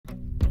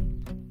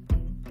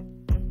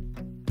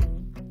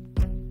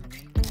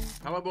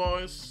Hello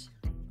boys,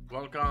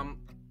 welcome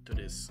to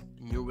this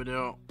new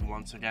video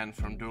once again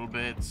from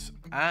DualBits,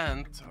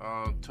 and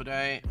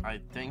today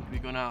I think we're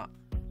gonna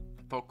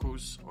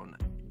focus on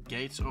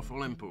Gates of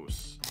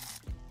Olympus.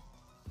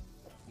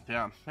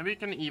 Yeah, maybe we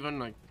can even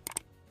like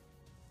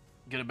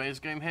get a base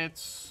game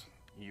hits,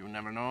 you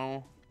never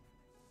know.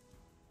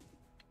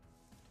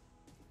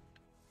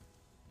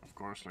 Of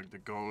course, like the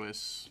goal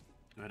is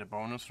to hit a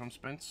bonus from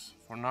spins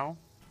for now.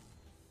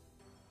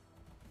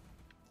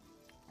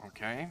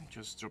 Okay,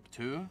 just drop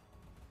 2.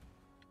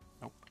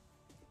 Nope.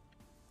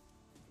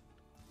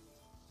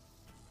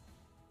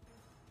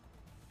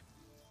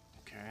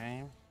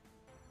 Okay.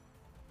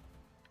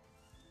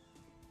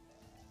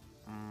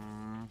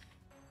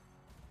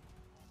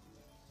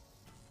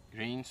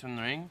 Greens and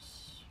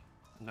rings.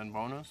 And then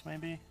bonus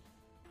maybe?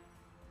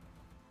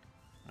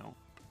 Nope.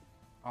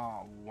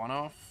 Oh, one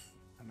off.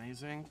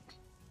 Amazing.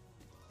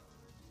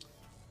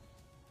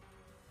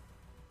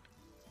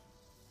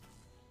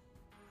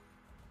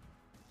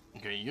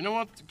 Okay, you know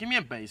what? Give me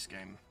a base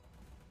game.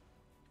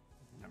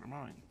 Never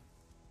mind.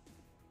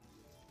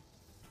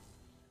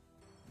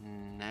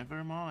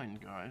 Never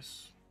mind,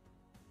 guys.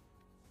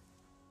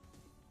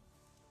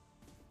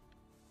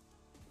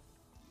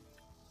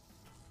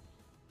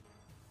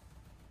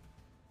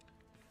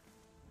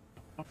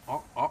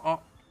 Oh. Of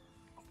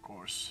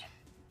course.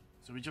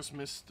 So we just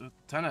missed the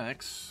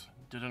 10x.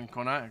 Didn't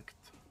connect.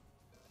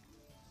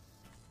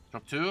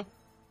 Drop 2.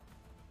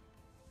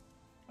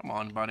 Come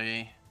on,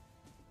 buddy.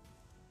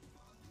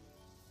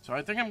 So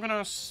I think I'm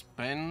gonna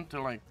spin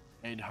to like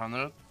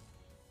 800.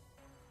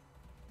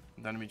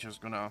 Then we're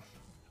just gonna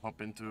hop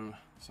into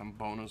some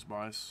bonus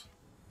buys.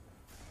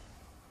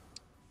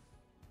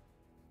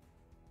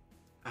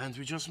 And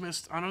we just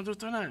missed another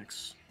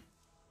 10x.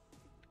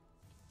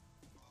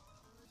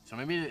 So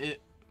maybe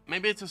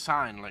it's a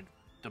sign like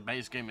the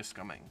base game is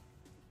coming.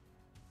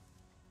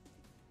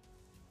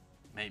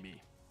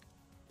 Maybe.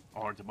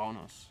 Or the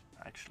bonus,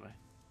 actually.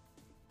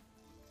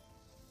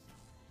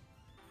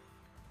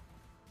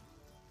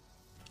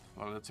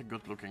 Well, that's a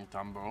good looking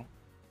Tumbo.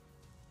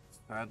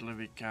 Sadly,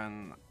 we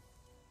can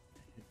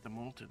hit the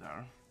multi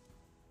there.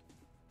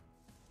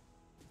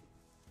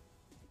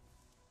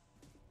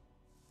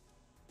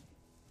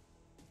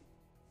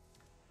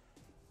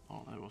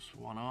 Oh, that was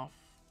one off.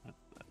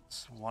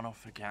 That's one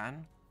off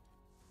again.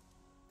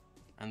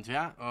 And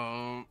yeah,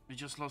 we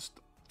just lost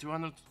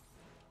 200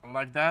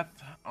 like that.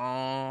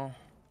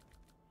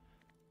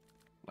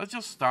 Let's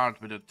just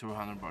start with a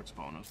 200 bucks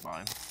bonus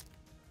buy.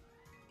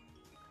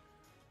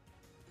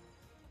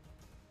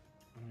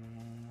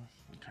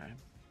 Okay.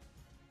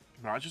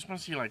 But I just want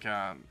to see like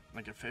a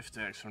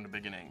 50x from the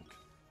beginning.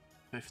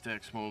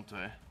 50x multi.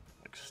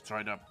 Like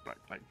straight up,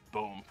 like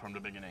boom from the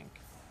beginning.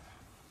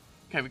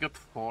 Okay, we got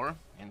 4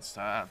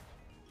 instead. I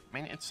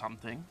mean, it's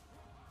something.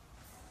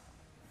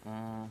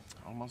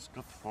 Almost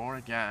got 4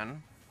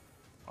 again.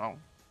 Oh,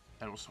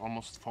 that was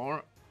almost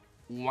 4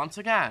 once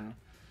again.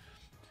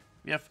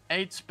 We have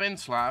 8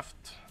 spins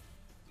left.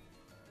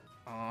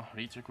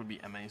 Retake would be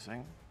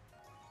amazing.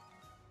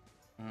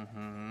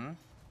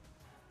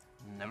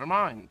 Never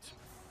mind.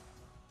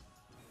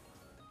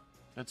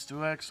 Let's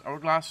 2x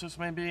hourglasses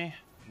maybe.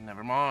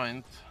 Never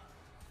mind.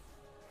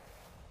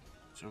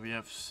 So we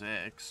have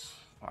 6.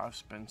 5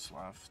 spins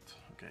left.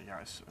 Okay,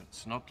 guys,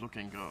 it's not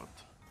looking good.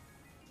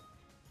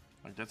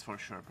 Like, that's for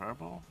sure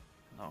purple?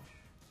 No.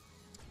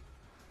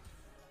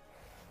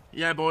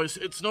 Yeah, boys,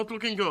 it's not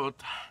looking good.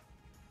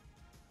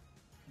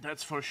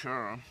 That's for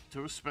sure.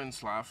 2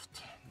 spins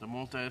left. The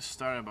multi is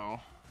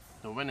terrible.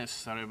 The win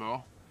is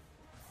terrible.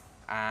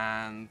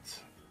 And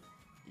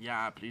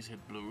yeah, please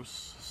hit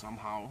blues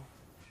somehow.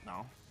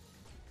 No.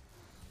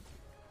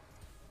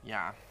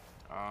 Yeah.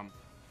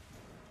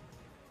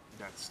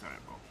 That's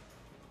terrible.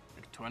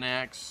 Like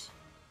 20x.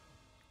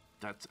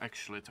 That's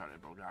actually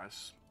terrible,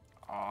 guys.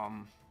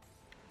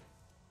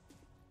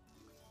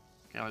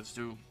 Okay, let's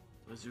do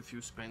a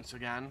few spins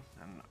again,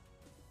 and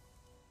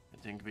I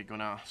think we're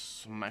gonna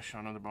smash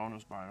another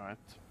bonus buy, right?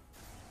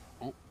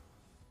 Oh,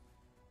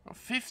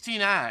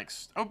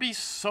 15x. That would be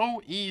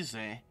so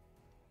easy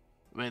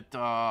with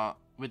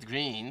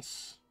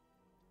greens.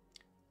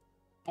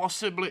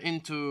 Possibly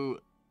into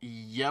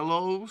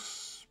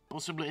yellows,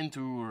 possibly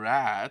into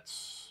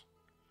reds,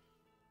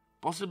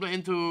 possibly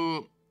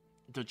into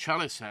the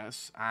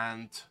chalices,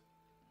 and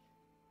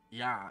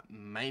yeah,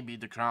 maybe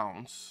the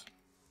crowns.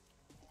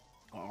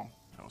 Oh,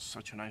 that was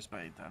such a nice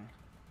bait then.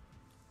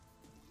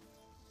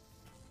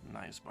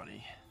 Nice,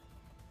 buddy.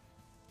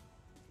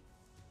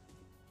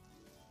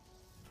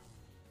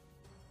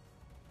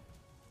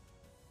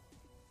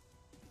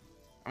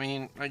 I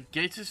mean, like,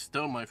 Gates is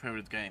still my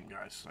favorite game,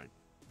 guys. Like,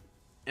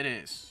 it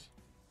is.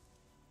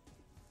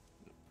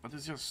 But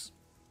it's just,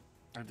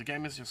 like, the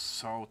game is just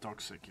so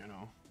toxic, you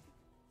know.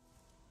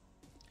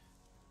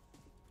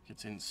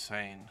 It's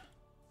insane.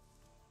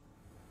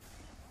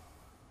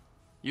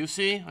 You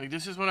see? Like,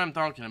 this is what I'm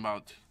talking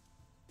about.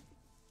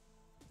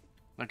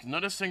 Like,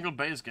 not a single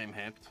base game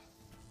hit.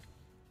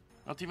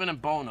 Not even a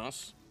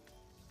bonus.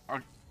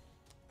 Or,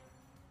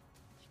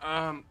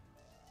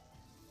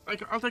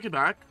 Like, I'll take it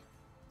back.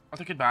 I'll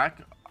take it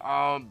back.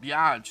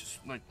 Yeah,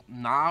 just, like,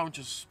 now,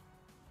 just,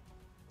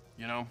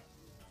 you know,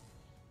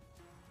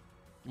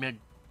 give me a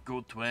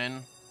good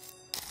win.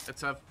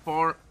 Let's have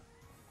 4.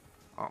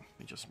 Oh,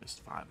 we just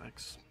missed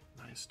 5x.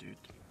 Nice, dude.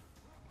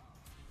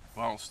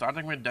 Well,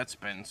 starting with dead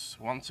spins,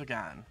 once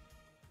again.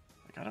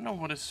 Like, I don't know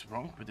what is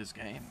wrong with this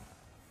game.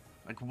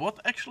 Like, what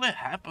actually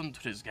happened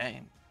to this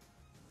game?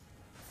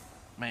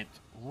 Mate,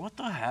 what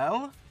the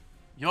hell?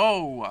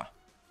 Yo!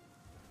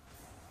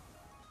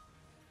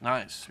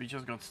 Nice, we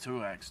just got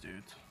 2x,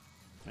 dude.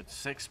 With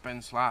 6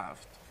 spins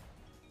left.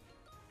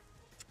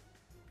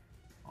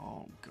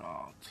 Oh,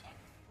 God.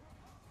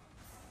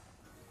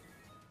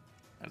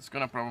 It's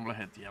gonna probably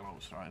hit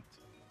yellows, right?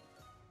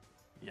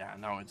 Yeah,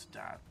 now it's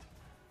that.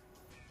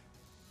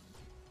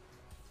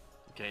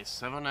 Okay,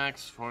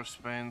 7x, 4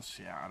 spins.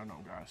 Yeah, I don't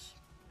know, guys.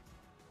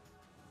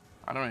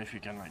 I don't know if you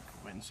can, like,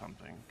 win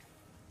something.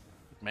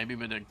 Maybe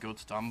with a good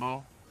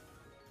tumble.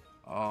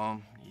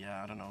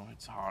 Yeah, I don't know.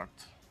 It's hard.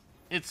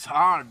 It's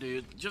hard,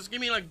 dude. Just give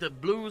me, like, the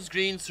blues,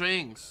 greens,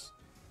 rings.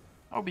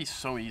 That would be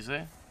so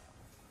easy.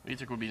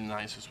 Retake would be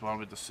nice as well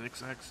with the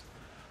 6x.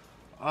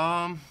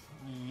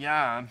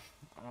 Yeah.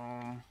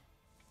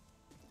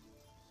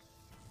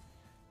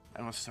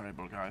 That was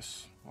terrible,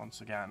 guys.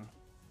 Once again.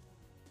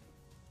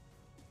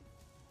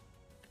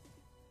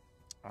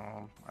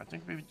 I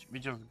think we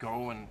just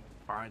go and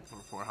fight for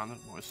 400,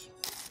 boys.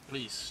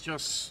 Please,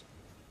 just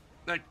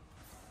like,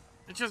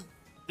 just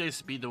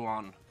this be the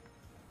one.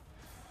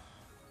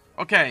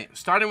 Okay,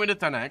 starting with the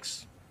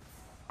 10x.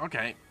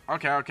 Okay.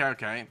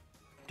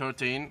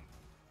 13.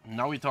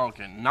 Now we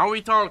talking. Now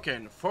we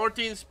talking.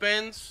 14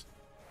 spins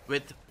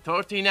with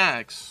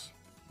 13x.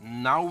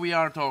 Now we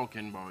are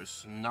talking,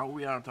 boys. Now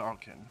we are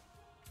talking.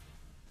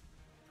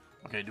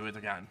 Okay, do it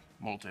again.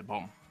 Multi,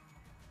 boom.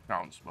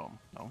 Crowns, boom.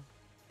 No.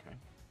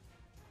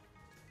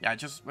 Yeah,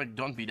 just, like,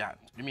 don't be that.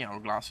 Give me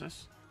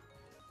hourglasses.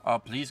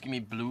 Please give me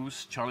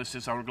blues,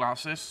 chalices,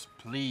 hourglasses.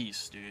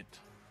 Please, dude.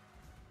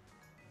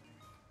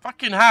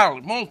 Fucking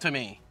hell, multi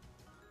me.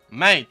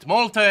 Mate,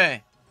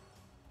 multi.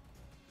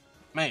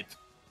 Mate,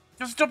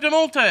 just drop the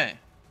multi.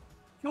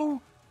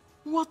 Yo,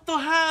 what the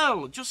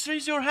hell? Just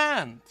raise your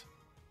hand.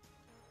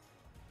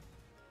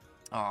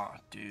 Ah,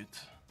 dude.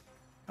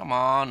 Come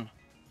on.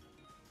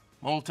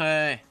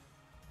 Multi.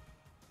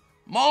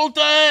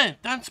 Multi!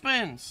 10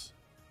 spins.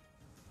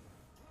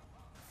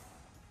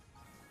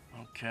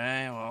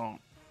 Okay, well,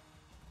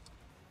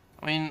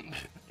 I mean,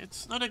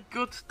 it's not a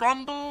good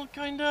stumble,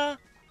 kinda.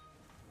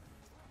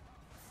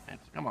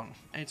 Come on,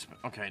 8.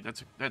 Okay,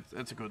 that's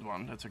a good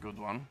one. That's a good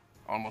one.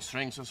 Almost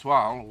rings as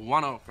well.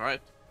 1 off,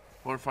 right?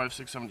 4, 5,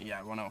 6, 7.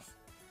 Yeah, 1 off.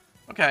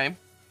 Okay.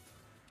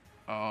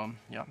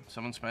 Yeah,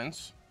 7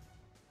 spins.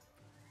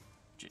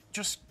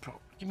 Just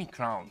give me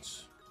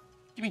crowns.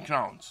 Give me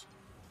crowns.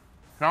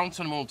 Crowns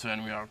and multi,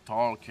 and we are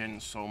talking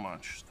so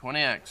much.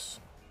 20x.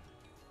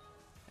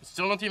 It's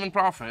still not even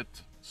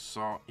profit,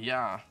 so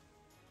yeah,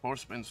 4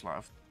 spins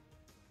left.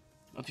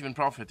 Not even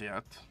profit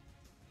yet.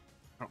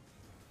 Bro,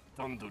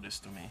 don't do this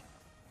to me.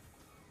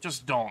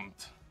 Just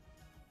don't.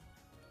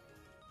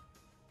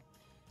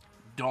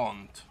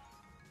 Don't.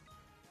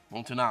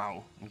 Multi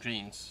now, in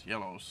greens,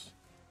 yellows.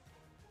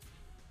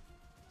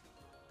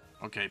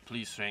 Okay,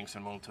 please rings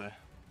and multi.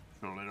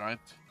 Surely, right?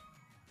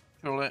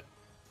 Surely.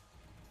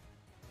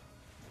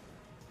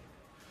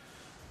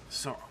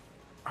 So,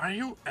 are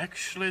you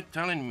actually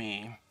telling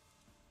me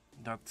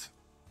that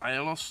I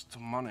lost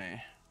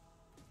money?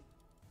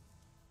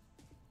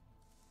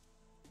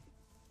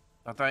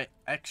 That I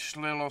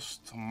actually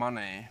lost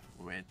money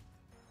with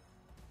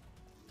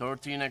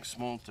 13x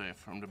multi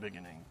from the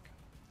beginning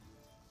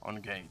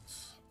on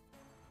gates?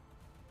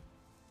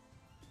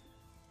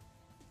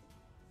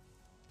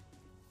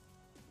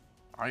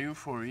 Are you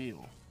for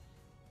real?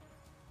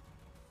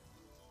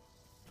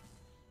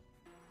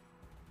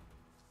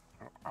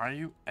 Are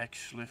you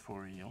actually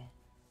for real?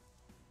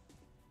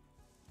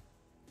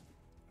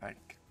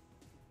 Like,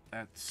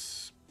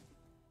 that's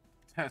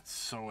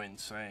so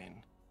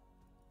insane.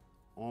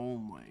 Oh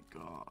my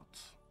god.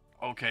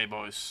 Okay,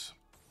 boys.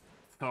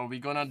 So we're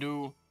gonna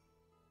do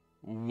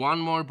one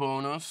more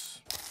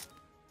bonus.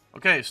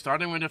 Okay,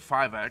 starting with a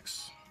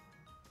 5x.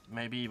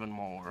 Maybe even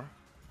more.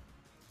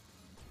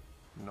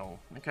 No.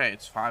 Okay,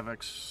 it's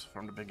 5x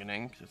from the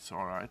beginning. It's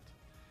alright.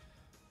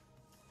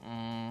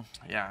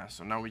 Yeah,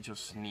 so now we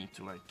just need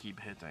to, like,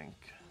 keep hitting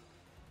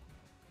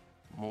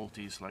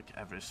multis like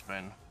every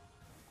spin.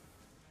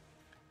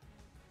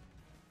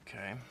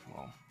 Okay,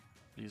 well,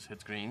 please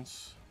hit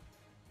greens.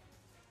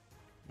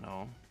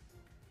 No.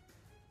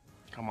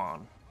 Come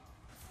on.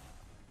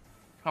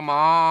 Come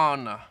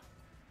on!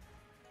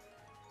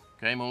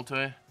 Okay,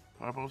 multi.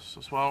 Purples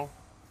as well.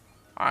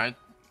 Alright,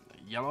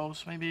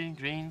 yellows maybe,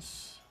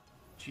 greens.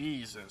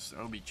 Jesus,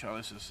 there'll be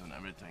chalices and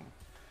everything.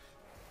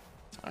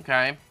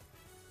 Okay.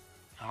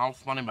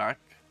 Half money back.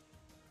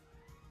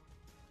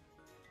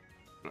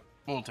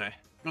 Multi.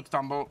 Good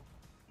tumble.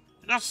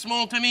 Just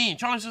multi me.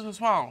 Chalices as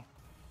well.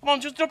 Come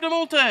on, just drop the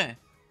multi.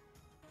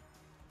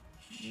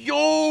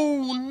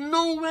 Yo,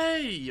 no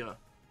way.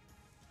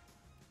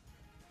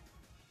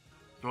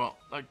 Well,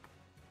 like,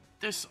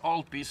 this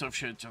old piece of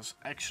shit just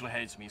actually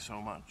hates me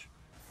so much.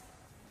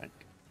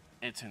 Like,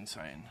 it's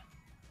insane.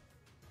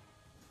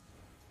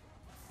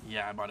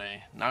 Yeah,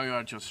 buddy. Now you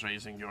are just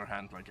raising your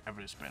hand like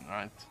every spin,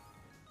 right?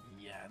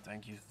 Yeah,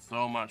 thank you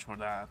so much for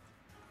that.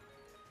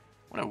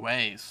 What a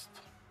waste.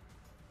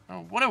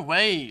 Oh, what a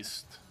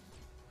waste.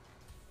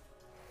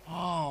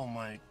 Oh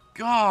my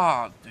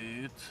god,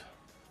 dude.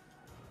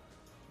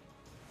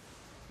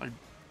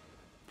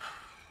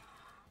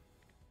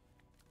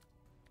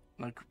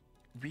 Like,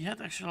 we had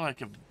actually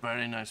like a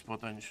very nice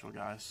potential,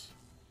 guys.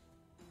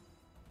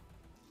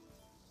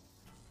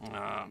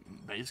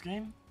 Base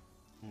game?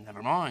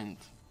 Never mind.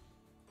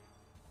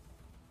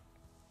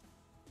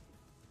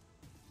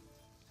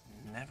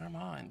 Never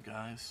mind,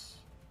 guys.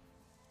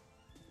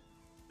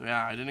 So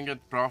yeah, I didn't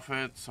get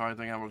profit, so I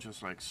think I will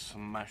just like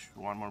smash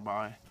one more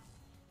buy.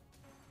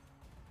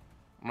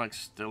 I'm like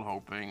still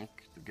hoping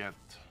to get...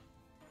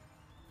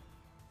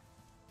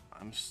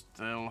 I'm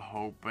still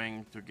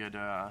hoping to get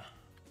a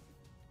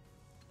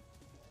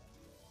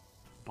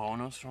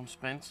bonus from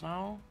spins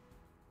now.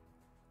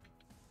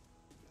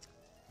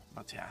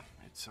 But yeah,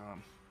 it's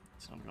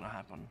not gonna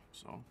happen.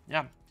 So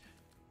yeah.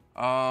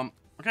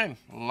 Okay,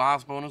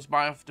 last bonus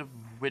buy of the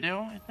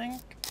video, I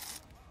think.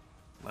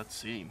 Let's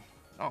see.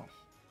 Oh,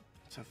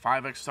 it's a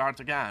 5x start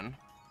again.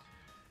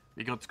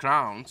 We got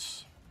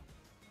crowns.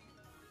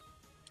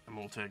 A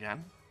multi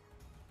again.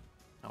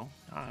 No,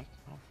 alright.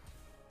 No.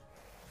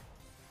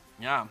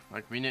 Yeah,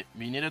 like we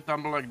need a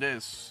tumble like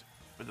this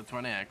with the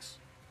 20x.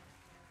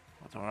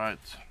 But alright.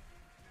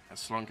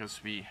 As long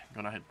as we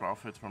gonna hit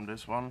profit from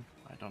this one,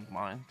 I don't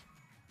mind.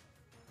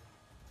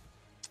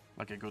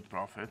 Like a good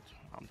profit,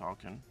 I'm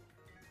talking.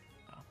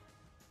 Yeah.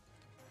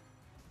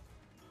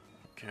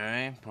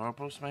 Okay,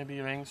 purples maybe,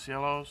 rings,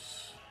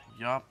 yellows.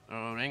 Yup,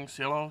 rings,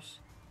 yellows.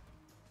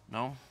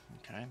 No,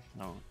 okay,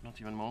 no, not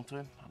even multi,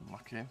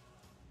 unlucky.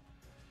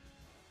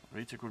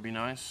 Retake would be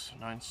nice,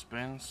 9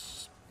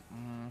 spins.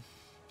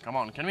 Come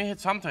on, can we hit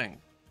something?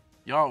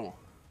 Yo,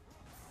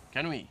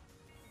 can we?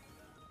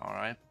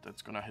 Alright,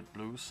 that's gonna hit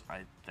blues,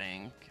 I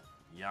think.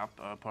 Yup,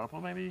 purple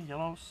maybe,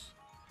 yellows.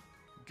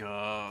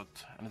 Good.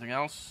 Anything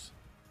else?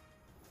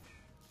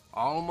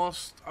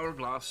 Almost our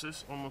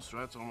glasses, almost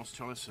reds, almost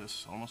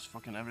chalices, almost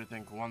fucking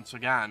everything once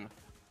again.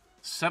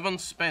 7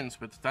 spins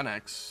with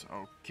 10x.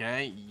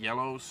 Okay,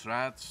 yellows,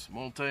 reds,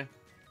 multi.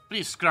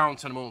 Please,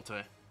 crowns and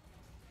multi.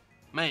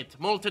 Mate,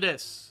 multi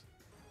this.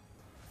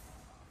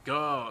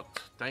 Good.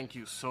 Thank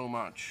you so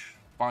much.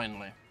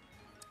 Finally.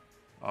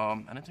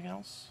 Anything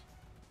else?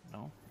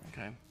 No?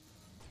 Okay.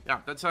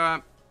 Yeah, that's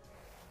a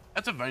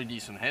very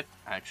decent hit,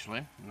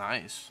 actually.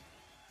 Nice.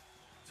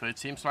 So it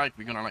seems like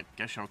we're gonna like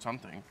cash out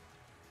something.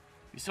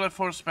 We still have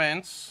 4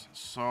 spins,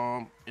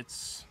 so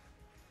it's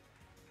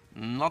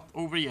not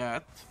over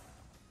yet.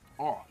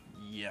 Oh,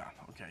 yeah.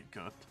 Okay,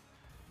 good.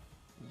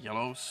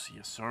 Yellows,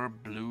 yes sir.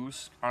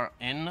 Blues are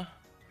in.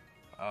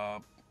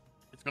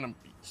 It's gonna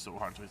be so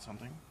hard to hit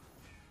something.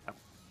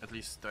 At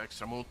least the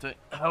extra multi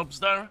helps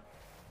there.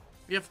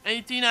 We have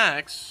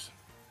 18x.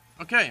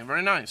 Okay,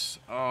 very nice.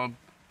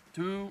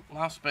 2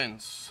 last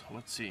spins.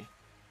 Let's see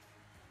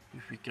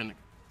if we can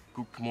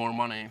cook more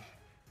money.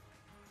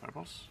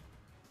 Purples.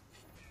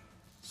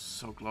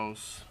 So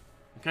close.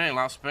 Okay,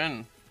 last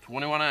spin.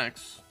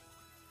 21x.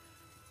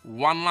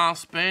 1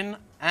 last spin,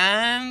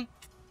 and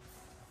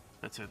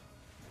that's it.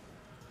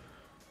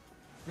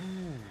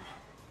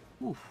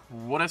 Oof,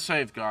 what a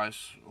save,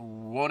 guys.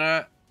 What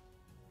a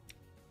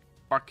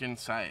fucking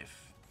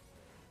save.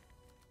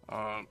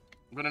 I'm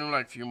gonna do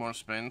like a few more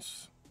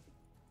spins.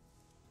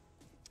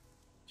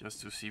 Just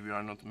to see we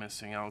are not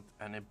missing out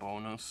any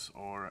bonus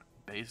or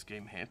base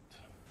game hit.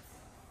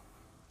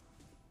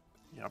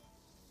 Yep.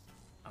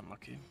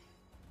 Unlucky.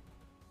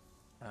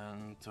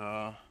 And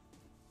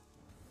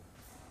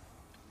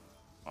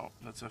oh,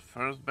 that's the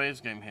first base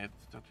game hit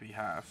that we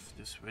have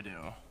this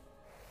video.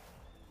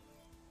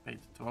 Paid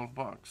 12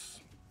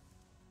 bucks.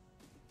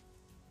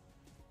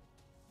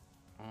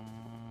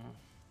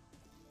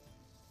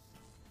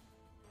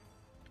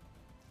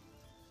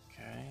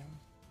 Okay.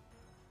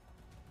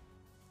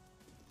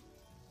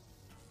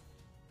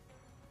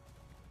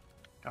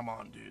 Come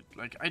on, dude.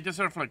 Like, I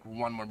deserve like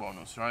 1 more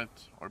bonus, right?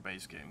 Or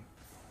base game.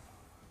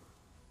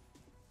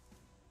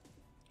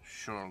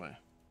 Surely.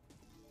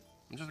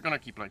 I'm just gonna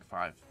keep like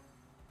 5.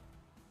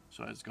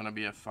 So it's gonna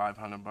be a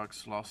 500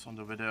 bucks loss on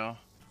the video.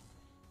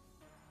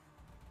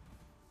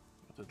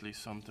 But at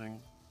least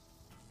something.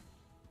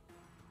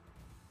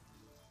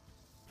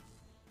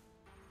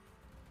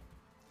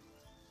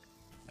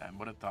 And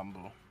what a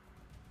tumble.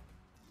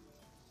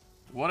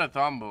 What a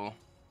tumble.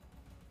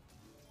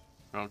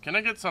 Bro, can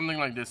I get something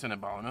like this in a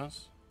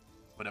bonus?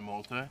 With a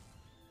multi? That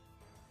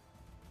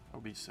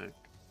would be sick.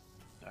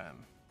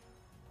 Damn.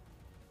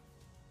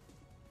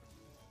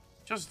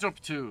 Just drop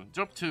 2.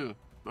 Drop 2.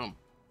 Boom.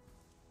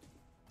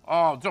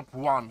 Oh, drop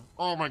 1.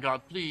 Oh my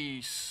god,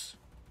 please.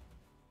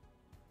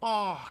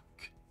 Fuck.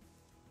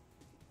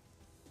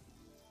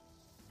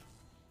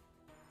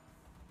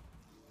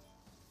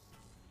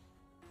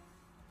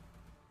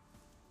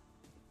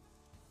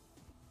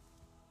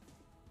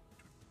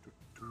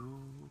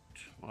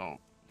 Oh,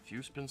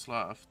 few spins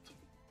left.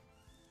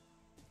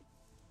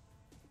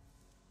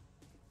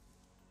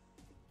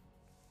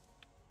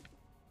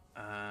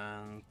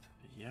 And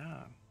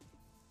yeah,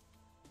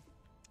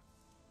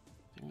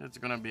 I think that's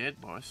gonna be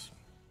it, boys.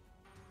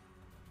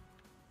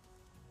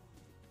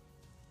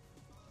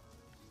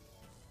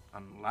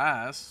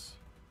 Unless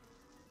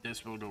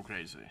this will go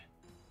crazy.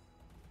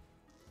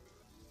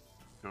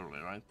 Surely,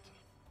 right?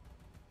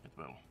 It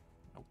will.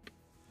 Nope.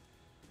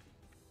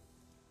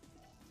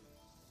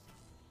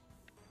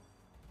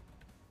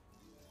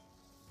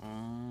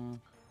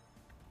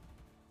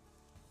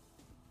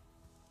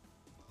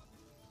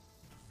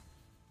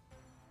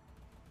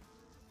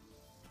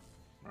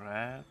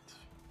 Red,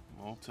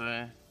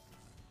 multi,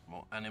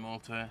 any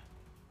multi.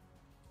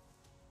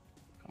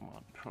 Come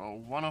on, pro,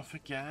 one off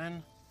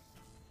again.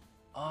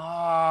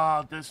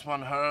 Ah, this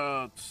one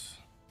hurts.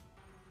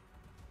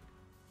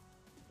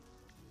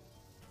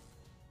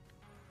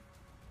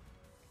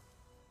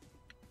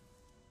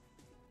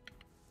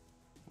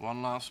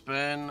 One last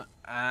spin,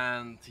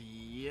 and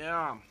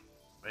yeah.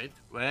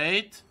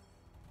 Wait.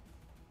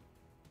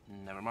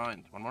 Never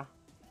mind, one more.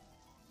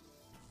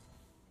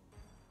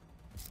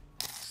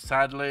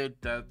 Sadly,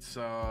 that's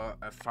a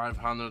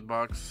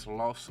 $500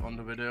 loss on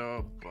the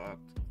video, but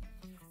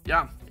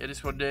yeah, it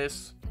is what it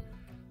is.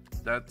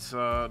 That's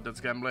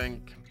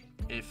gambling.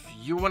 If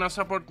you wanna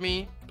support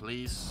me,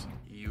 please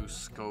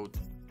use code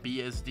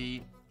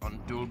PSD on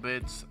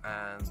DualBits,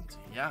 and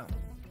yeah,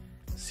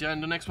 see you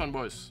in the next one,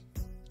 boys.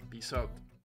 Peace out.